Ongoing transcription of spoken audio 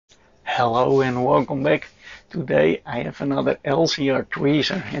Hello and welcome back. Today I have another LCR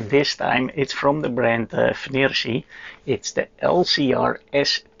tweezer, and this time it's from the brand FNIRSI. It's the LCR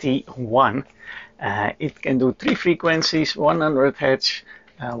ST1. It can do 3 frequencies, 100 Hz,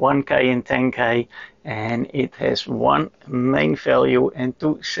 1K and 10K, and it has 1 main value and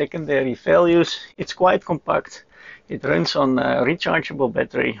 2 secondary values. It's quite compact. It runs on a rechargeable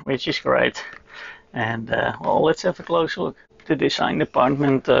battery, which is great. And well, let's have a closer look. The design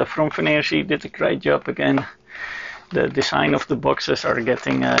department from FNIRSI did a great job again. The design of the boxes are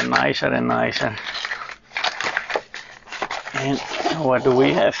getting nicer and nicer. And what do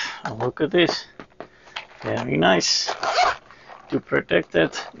we have? Look at this. Very nice. To protect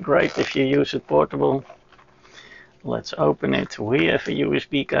it, great if you use it portable. Let's open it. We have a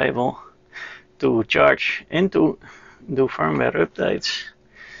USB cable to charge and to do firmware updates.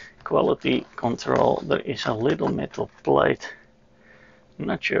 Quality control, there is a little metal plate,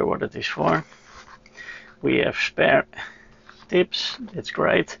 not sure what it is for. We have spare tips, that's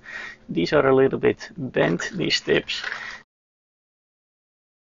great. These are a little bit bent, these tips.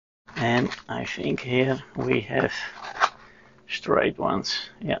 And I think here we have straight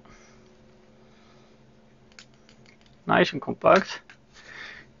ones, yeah. Nice and compact.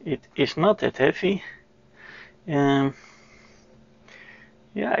 It is not that heavy.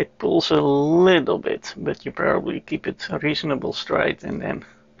 Yeah, it pulls a little bit, but you probably keep it reasonable straight and then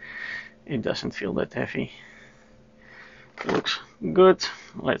it doesn't feel that heavy. Looks good.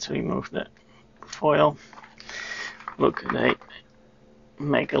 Let's remove the foil. Look, they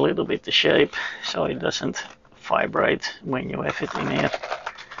make a little bit the shape so it doesn't vibrate when you have it in here.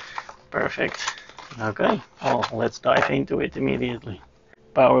 Perfect. Okay, well, let's dive into it immediately.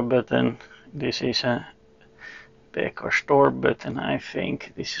 Power button. This is a back or store button. I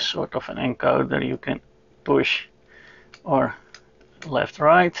think this is sort of an encoder. You can push or left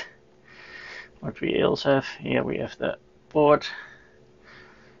right. What we else have here, we have the port,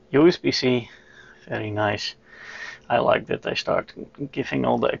 USB-C, very nice. I like that they start giving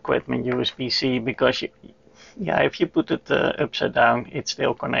all the equipment USB-C because if you put it upside down it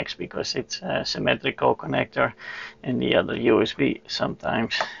still connects because it's a symmetrical connector, and the other USB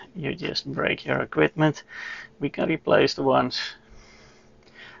sometimes you just break your equipment. We can replace the ones.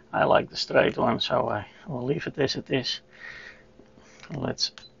 I like the straight one, so I will leave it as it is.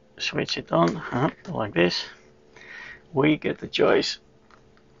 Let's switch it on like this. We get the choice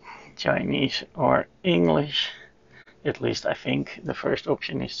Chinese or English. At least I think the first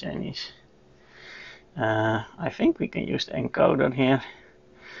option is Chinese. I think we can use the encoder here.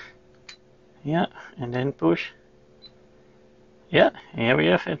 Yeah, and then push. Yeah, here we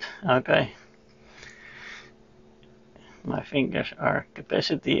have it. Okay. My fingers are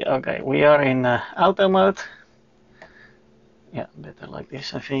capacity. Okay, we are in auto mode. Yeah, better like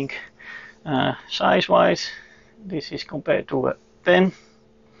this, I think. Size wise, this is compared to a 10.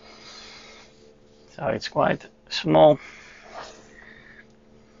 So it's quite small.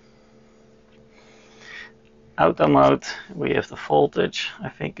 Auto mode, we have the voltage. I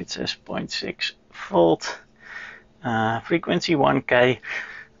think it says 0.6 volt. Frequency 1K.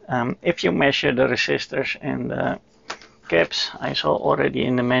 If you measure the resistors and the caps, I saw already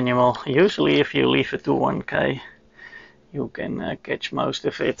in the manual, usually if you leave it to 1K you can catch most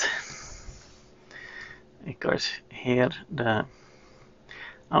of it, because here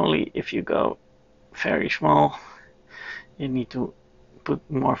only if you go very small you need to put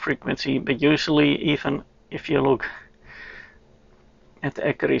more frequency, but usually even if you look at the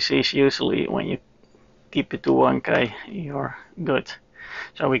accuracies, usually when you keep it to 1K you're good,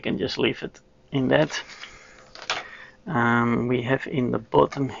 so we can just leave it in that. We have in the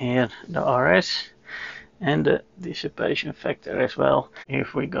bottom here the RS and the dissipation factor as well.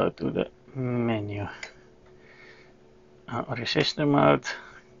 If we go to the menu, resistor mode,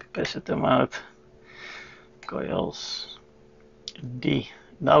 capacitor mode, coils,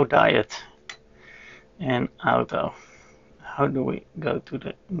 no diode, and auto. How do we go to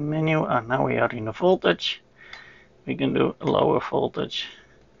the menu? Now we are in the voltage. We can do a lower voltage.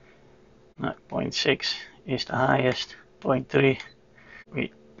 0.6 is the highest, 0.3.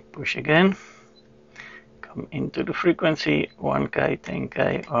 We push again, come into the frequency, 1K,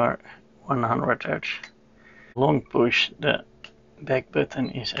 10K or 100 Hz. Long push, the back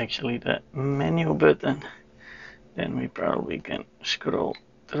button is actually the menu button. Then we probably can scroll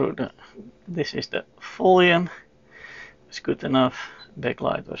through this is the volume, it's good enough,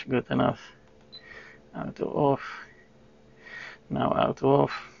 backlight was good enough, auto off, now auto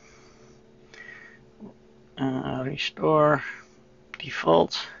off. Restore,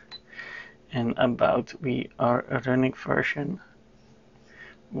 default, and about we are running version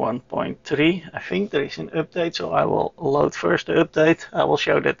 1.3. I think there is an update, so I will load first the update. I will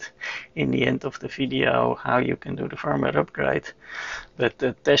show that in the end of the video how you can do the firmware upgrade. But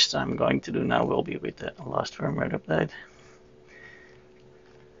the tests I'm going to do now will be with the last firmware update.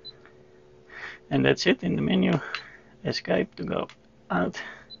 And that's it in the menu. Escape to go out.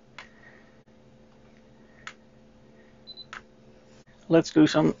 Let's do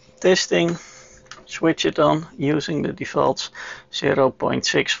some testing. Switch it on using the defaults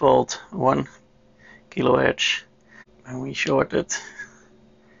 0.6 volt, 1 kilohertz. And we shorted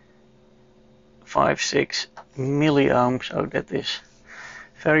 5-6 milliohms, so that is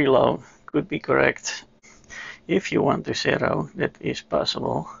very low, could be correct. If you want to zero, that is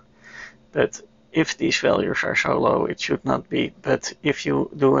possible. But if these values are so low, it should not be. But if you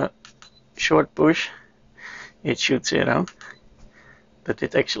do a short push, it should zero. But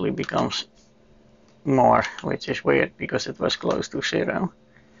it actually becomes more, which is weird because it was close to zero.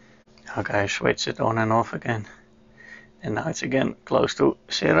 Okay, switch it on and off again. And now it's again close to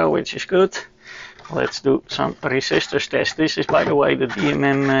zero, which is good. Let's do some resistors test. This is, by the way, the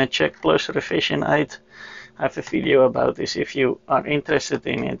DMMcheckPlus revision 8. I have a video about this if you are interested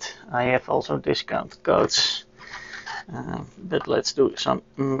in it. I have also discount codes. But let's do some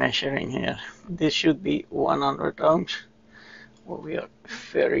measuring here. This should be 100 ohms. Well, we are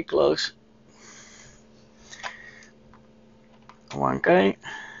very close. 1K.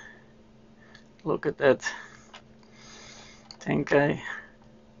 Look at that. 10K.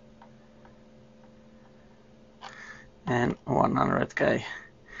 And 100K.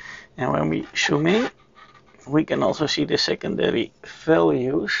 And when we zoom in, we can also see the secondary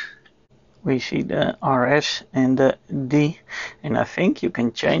values. We see the RS and the D, and I think you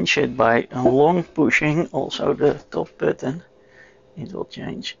can change it by long pushing also the top button. It will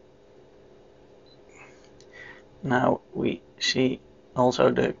change. Now we see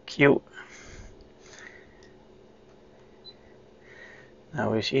also the Q.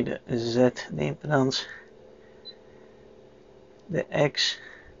 Now we see the Z, the impedance, the X,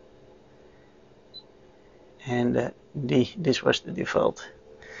 and the D. This was the default.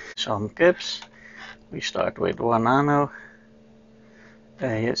 Some caps. We start with 1 nano.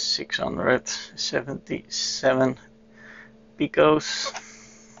 There is 677 picos.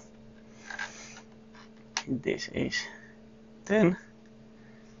 This is 10.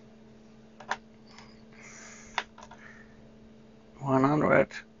 100.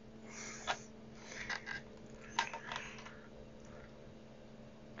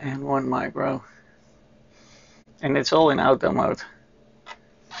 And 1 micro. And it's all in auto mode.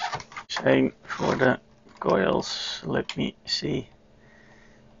 Same for the coils. Let me see.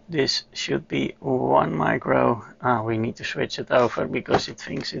 This should be 1 micro. We need to switch it over because it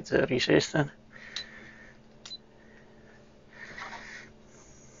thinks it's a resistor.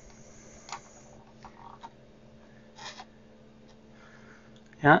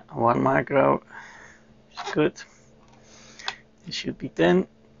 Yeah, 1 micro is good. This should be 10.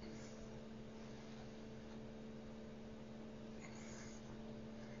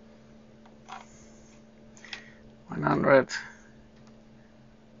 100.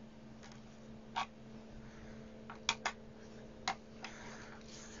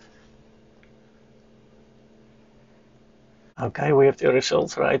 Okay, we have the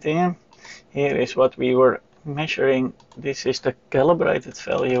results right here. Here is what we were measuring. This is the calibrated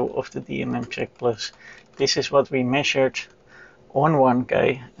value of the DMMcheckPlus. This is what we measured on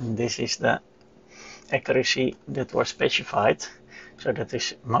 1K, and this is the accuracy that was specified. So that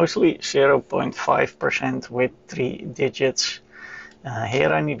is mostly 0.5% with 3 digits.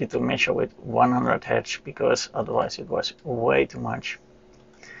 Here I needed to measure with 100 Hz because otherwise it was way too much.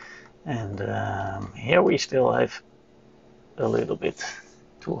 And here we still have a little bit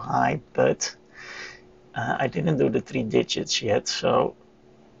too high, but I didn't do the 3 digits yet. So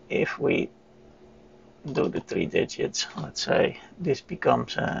if we do the 3 digits, let's say this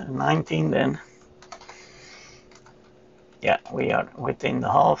becomes 19, then yeah, we are within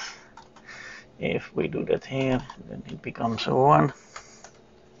the half. If we do that here, then it becomes a 1.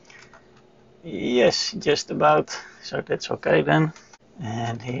 Yes, just about. So that's okay then.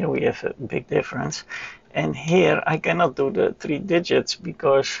 And here we have a big difference. And here I cannot do the 3 digits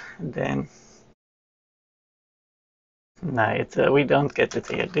because then no, we don't get it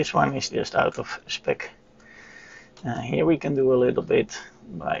here. This one is just out of spec. Here we can do a little bit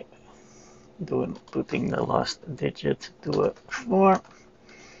by putting the last digit to a 4.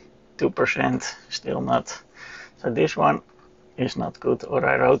 2%, still not. So this one is not good, or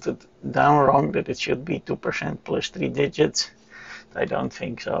I wrote it down wrong that it should be 2% plus 3 digits. I don't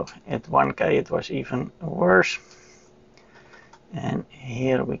think so. At 1K it was even worse. And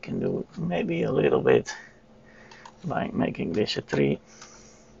here we can do maybe a little bit by making this a 3.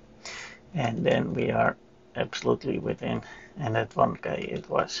 And then we are absolutely within, and at 1K it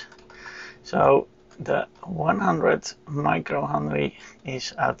was. So the 100 microhenry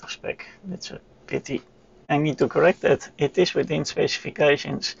is out of spec. That's a pity. I need to correct that. It is within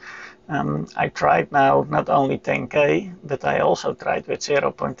specifications. I tried now not only 10K, but I also tried with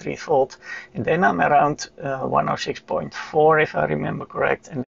 0.3 volt, and then I'm around 106.4 if I remember correct,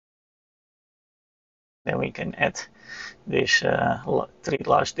 and then we can add these 3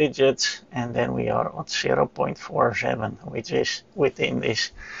 last digits, and then we are at 0.47, which is within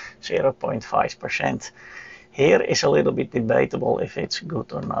this 0.5%. Here is a little bit debatable if it's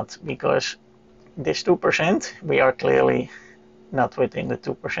good or not, because this 2%, we are clearly not within the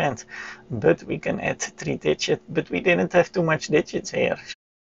 2%, but we can add 3 digits, but we didn't have too much digits here.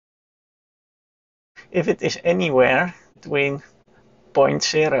 If it is anywhere between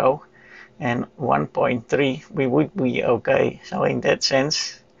 0.0 and 1.3, we would be okay. So in that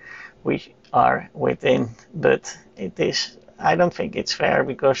sense, we are within, but it is, I don't think it's fair,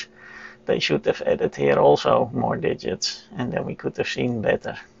 because they should have added here also more digits, and then we could have seen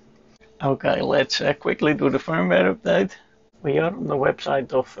better. Okay, let's quickly do the firmware update. We are on the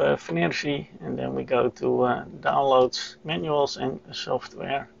website of FNIRSI, and then we go to downloads, manuals and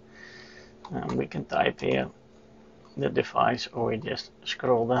software. We can type here the device, or we just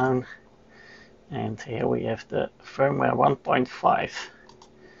scroll down, and here we have the firmware 1.5.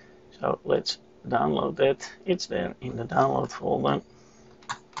 So let's download that. It's there in the download folder.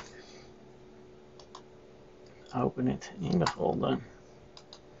 Open it in the folder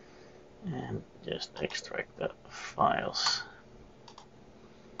and just extract the files.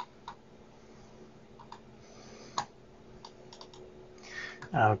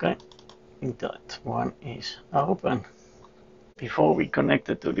 Okay, that one is open. Before we connect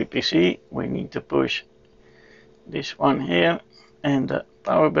it to the PC, we need to push this one here and the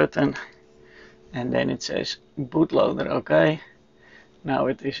power button, and then it says bootloader. Okay, now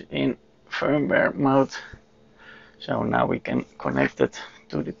it is in firmware mode, so now we can connect it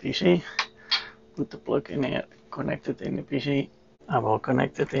to the PC. Put the plug in here, connect it in the PC. I will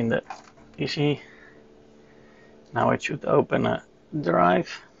connect it in the PC. Now it should open a drive.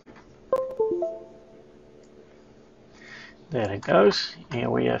 There it goes. Here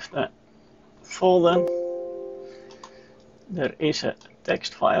we have the folder. There is a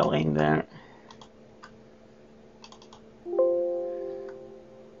text file in there.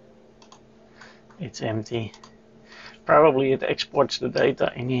 It's empty. Probably it exports the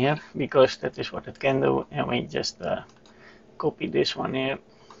data in here, because that is what it can do. And we just copy this one here.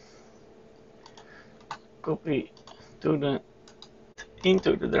 Copy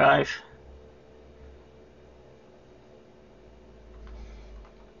into the drive.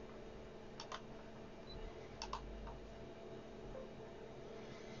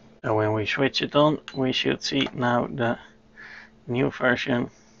 So when we switch it on, we should see now the new version.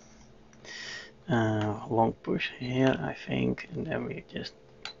 Long push here, I think, and then we just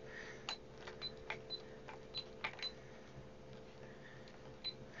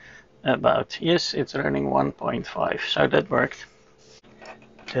yes, it's running 1.5, so that worked.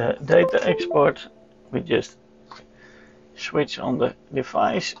 The data export, we just switch on the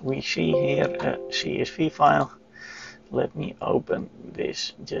device. We see here a CSV file. Let me open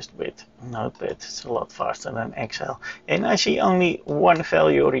this just with Notepad. It's a lot faster than Excel. And I see only one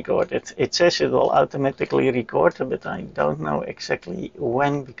value recorded. It says it will automatically record, but I don't know exactly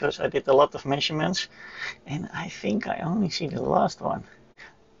when, because I did a lot of measurements. And I think I only see the last one.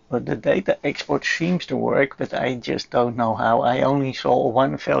 But the data export seems to work, but I just don't know how. I only saw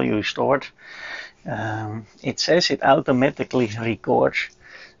one value stored. It says it automatically records,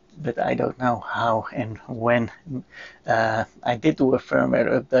 but I don't know how and when. I did do a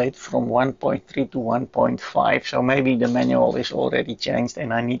firmware update from 1.3 to 1.5, so maybe the manual is already changed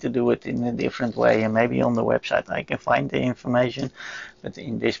and I need to do it in a different way, and maybe on the website I can find the information, but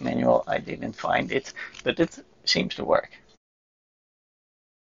in this manual I didn't find it, but it seems to work.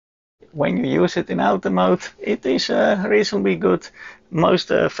 When you use it in auto mode, it is reasonably good. Most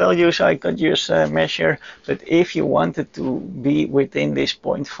values I could just measure, but if you wanted to be within this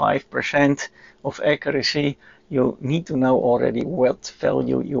 0.5% of accuracy, you need to know already what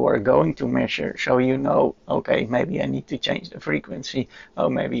value you are going to measure. So you know, okay, maybe I need to change the frequency, or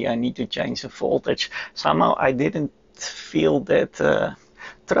maybe I need to change the voltage. Somehow I didn't feel that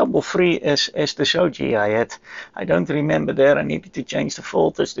trouble-free as the Shoji I had. I don't remember there I needed to change the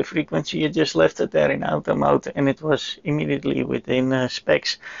voltage, the frequency. I just left it there in auto mode and it was immediately within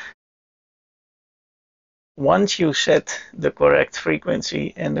specs. once you set the correct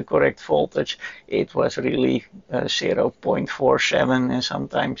frequency and the correct voltage, it was really 0.47 and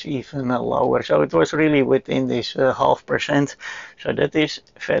sometimes even lower. So it was really within this 0.5%. So that is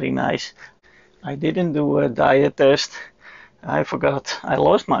very nice. I didn't do a diode test. I forgot. I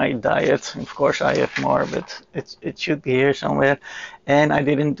lost my diode. Of course, I have more, but it should be here somewhere. And I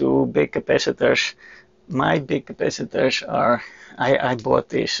didn't do big capacitors. My big capacitors are, I bought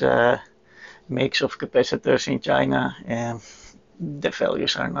this mix of capacitors in China, and the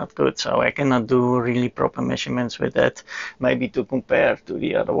values are not good, so I cannot do really proper measurements with that, maybe to compare to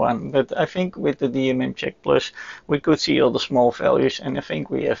the other one. But I think with the DMMcheckPlus we could see all the small values, and I think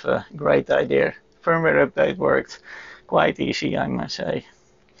we have a great idea. Firmware update worked quite easy, I must say.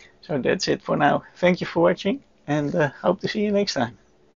 So that's it for now. Thank you for watching, and hope to see you next time.